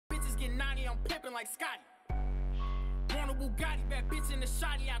get 90, I'm pimping like Scotty. Want a Bugatti, bad bitch in the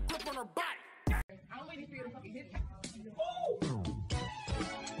shotty, I grip on her body. I'm waiting for you to fucking hit me.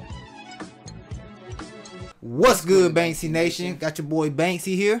 What's good, Banksy Nation? Got your boy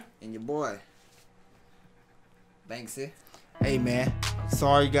Banksy here. And your boy Banksy. Hey man,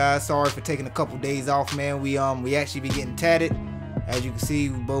 sorry guys, sorry for taking a couple days off, man. We actually be getting tatted. As you can see,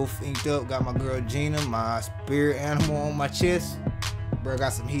 we both inked up. Got my girl Gina, my spirit animal on my chest. Bro,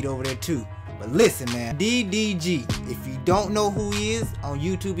 got some heat over there too. But listen, man, DDG. If you don't know who he is, on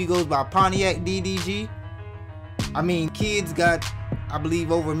YouTube he goes by PontiacDDG. I mean, kids got, I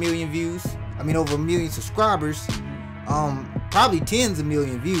believe, over 1 million views. I mean, over 1 million subscribers. Probably tens of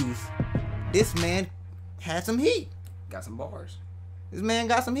million views. This man had some heat. Got some bars. This man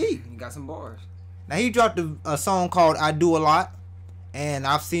got some heat. He got some bars. Now he dropped a song called "I Do a Lot," and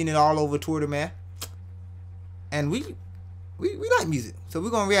I've seen it all over Twitter, man. And we like music, so we're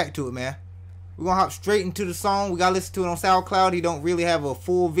gonna react to it, man. We're gonna hop straight into the song. We gotta listen to it on SoundCloud. He don't really have a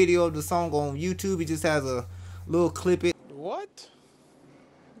full video of the song on YouTube. He just has a little clip it. What?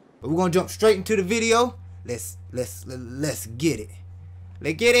 But we're gonna jump straight into the video. Let's get it.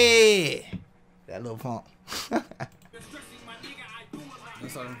 Let's get it. That little pump. You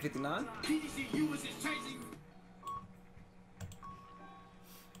started in 59?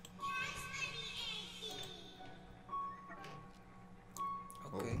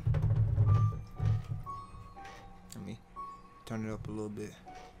 Okay. Let me turn it up a little bit.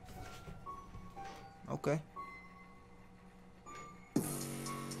 Okay.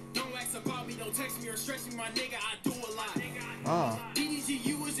 Don't ask about me, don't text me or stress me, my nigga, I do a lot. DDG,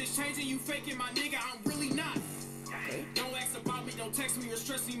 you was just changing, you faking, my nigga, I'm really not. Okay. Don't ask about me, don't text me or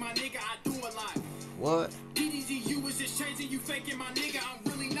stress me, my nigga, I do a lot. What? DDG, you was just changing, you faking, my nigga, I'm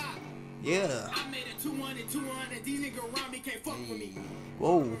really not. Yeah. I made it 200, these niggas around me can't fuck with me.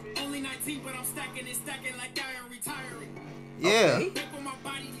 Whoa. Only 19, but I'm stacking like I am retiring. Yeah. Okay. Back on my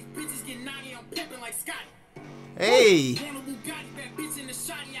body, these bitches get 90, I'm pimping like Scotty. Hey. Want a Bugatti, bad bitch in the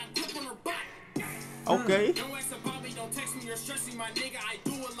shotty, I grip on her body. Okay. Don't ask about me, don't text me or stress me, my nigga, I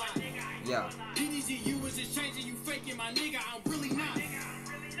do a lot. Yeah. DDG, you was just changing, you faking, my nigga, I'm really not.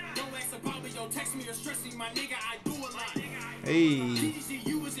 Don't ask about me, don't text me or stress me, my nigga, I do a lot. Hey. DDG,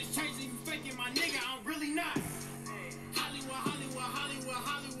 you was just changing, you faking, my nigga, I'm really not.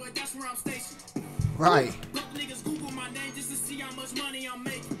 Hollywood, that's where I'm stationed. Right. Broke niggas Google my name just to see how much money I'm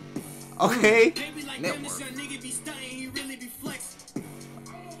making. Okay. They be like, damn, this young nigga be stunting, he really be flexing.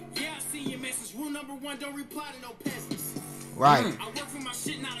 Yeah, I see your message. Rule number 1, don't reply to no peasants. Right. I work for my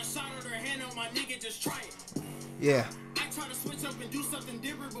shit, not a shot or their hand on my nigga, just try it. Yeah. I try to switch up and do something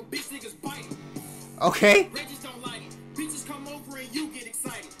different, but bitch niggas bite. Okay. Regis don't like it. Bitches come over and you get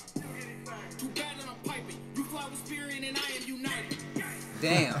excited. Too bad that I'm piping. You fly with spirit and I am united.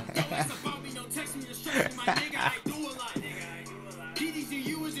 Damn. Don't ask about me, don't text me or stress me, my nigga, I do a lot. DDG,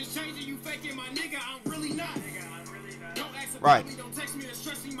 you was just changing, you faking, my nigga, I'm really not. Don't ask about me, don't text me or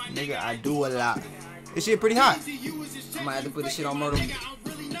stress me, my Nigga, I do a lot. This shit pretty hot. I might have to put this shit on murder. I'm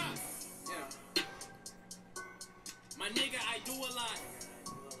really not. My nigga, I do a lot.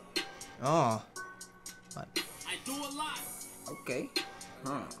 Oh. I do a lot. Okay.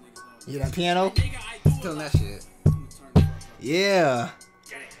 Huh. You hear that piano? Nigga, I do a Tell lot. that shit. Yeah.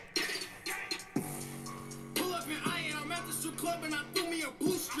 Pull up in iron, I'm at the strip club and I threw me a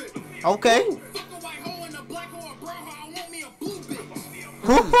blue strip. Okay. Fuck a white hoe and a black hoe, a brown hoe, I want me a blue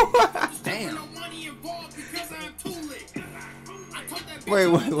bitch. Damn. No money involved because I'm too lit. I told that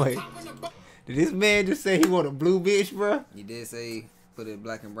bitch Wait. Did this man just say he want a blue bitch, bro? You did say put it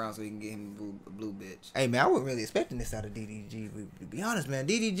black and brown so you can get him a blue bitch. Hey, man, I wasn't really expecting this out of DDG. To be honest, man,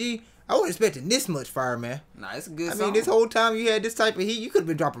 DDG, I wasn't expecting this much fire, man. Nah, it's a good I song. mean, this whole time you had this type of heat, you could have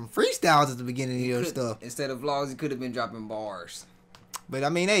been dropping freestyles at the beginning of your stuff. Instead of vlogs, you could have been dropping bars. But I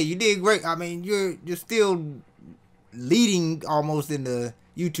mean, hey, you did great. I mean, you're still leading almost in the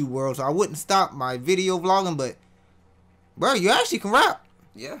YouTube world, so I wouldn't stop my video vlogging. But bro, you actually can rap.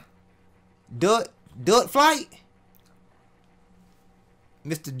 Yeah. Dut Flight,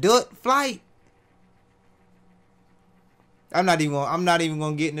 Mr. Dut Flight. I'm not even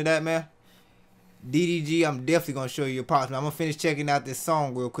gonna get into that, man. DDG, I'm definitely gonna show you your props, man. I'm gonna finish checking out this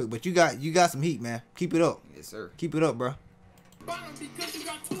song real quick, but you got some heat, man. Keep it up. Yes, sir. Keep it up, bro. Bottom because you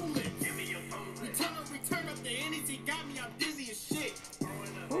got 2 lips. Give me your phone. Return up the energy, got me, I'm dizzy as shit.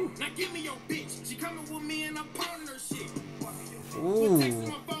 Now give me your bitch. She coming with me and I'm pounding her shit. Ooh. Texting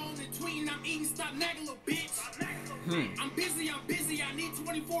my phone and tweeting, I'm eating, stop nagging, little bitch. I'm busy, I need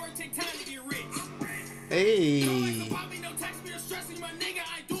 24 and take time to get rich. Hey. Don't text me or stress me, my nigga,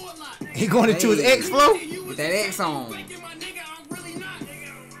 I do a lot. He going into his X flow? With that X on.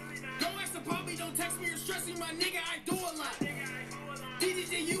 stressing my nigga, I do a lot.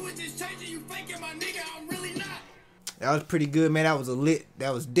 DDG, you was just changing, you faking my nigga, I'm really not. That was pretty good, man.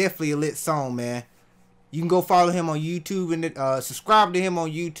 That was definitely a lit song, man. You can go follow him on YouTube and subscribe to him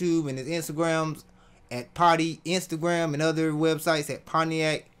on YouTube and his Instagrams at Instagram and other websites at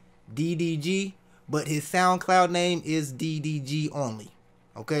PontiacDDG. But his SoundCloud name is DDG only.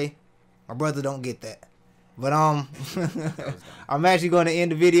 Okay? My brother don't get that. But I'm actually going to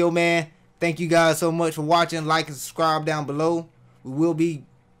end the video, man. Thank you guys so much for watching. Like and subscribe down below. We will be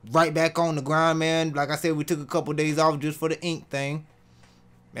right back on the grind, man. Like I said, we took a couple days off just for the ink thing.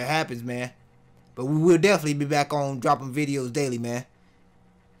 That happens, man. But we will definitely be back on dropping videos daily, man.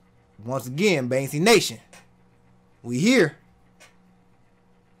 Once again, Banksy Nation, we here.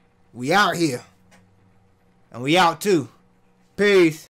 We out here. And we out too. Peace.